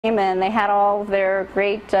and they had all of their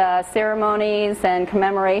great ceremonies and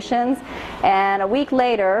commemorations. And a week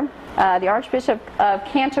later, the Archbishop of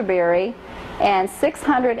Canterbury and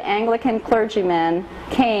 600 Anglican clergymen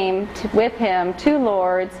came with him to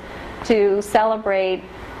Lourdes to celebrate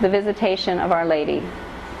the visitation of Our Lady.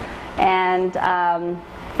 And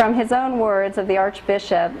from his own words of the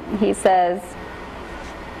Archbishop, he says,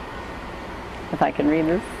 if I can read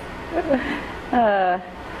this,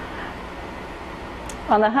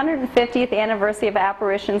 on the 150th anniversary of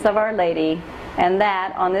Apparitions of Our Lady, and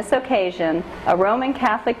that on this occasion a Roman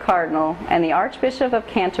Catholic cardinal and the Archbishop of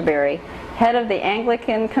Canterbury, head of the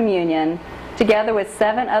Anglican Communion, together with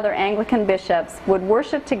 7 other Anglican bishops, would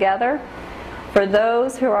worship together for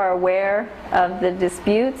those who are aware of the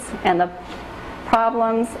disputes and the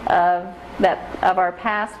problems of our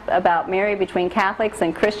past about marriage between Catholics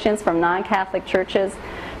and Christians from non-Catholic churches,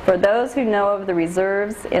 for those who know of the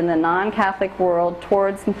reserves in the non-Catholic world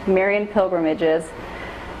towards Marian pilgrimages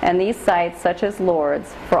and these sites such as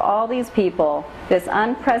Lourdes. For all these people, this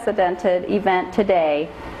unprecedented event today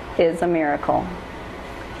is a miracle.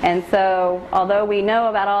 And so, although we know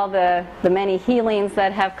about all the many healings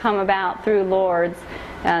that have come about through Lourdes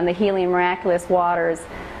and the healing miraculous waters,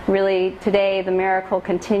 really today the miracle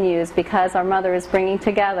continues because our Mother is bringing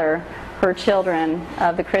together her children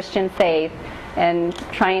of the Christian faith and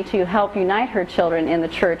trying to help unite her children in the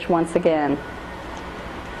church once again.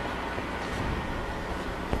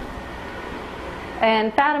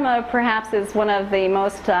 And Fatima perhaps is one of the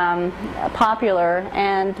most popular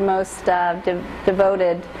and most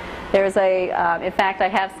devoted. There's in fact, I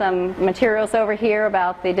have some materials over here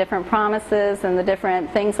about the different promises and the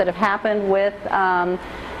different things that have happened with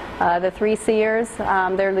the 3 seers.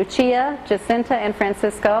 They're Lucia, Jacinta, and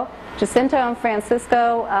Francisco. Jacinta and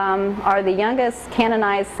Francisco are the youngest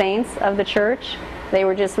canonized saints of the church. They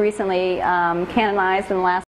were just recently canonized in the last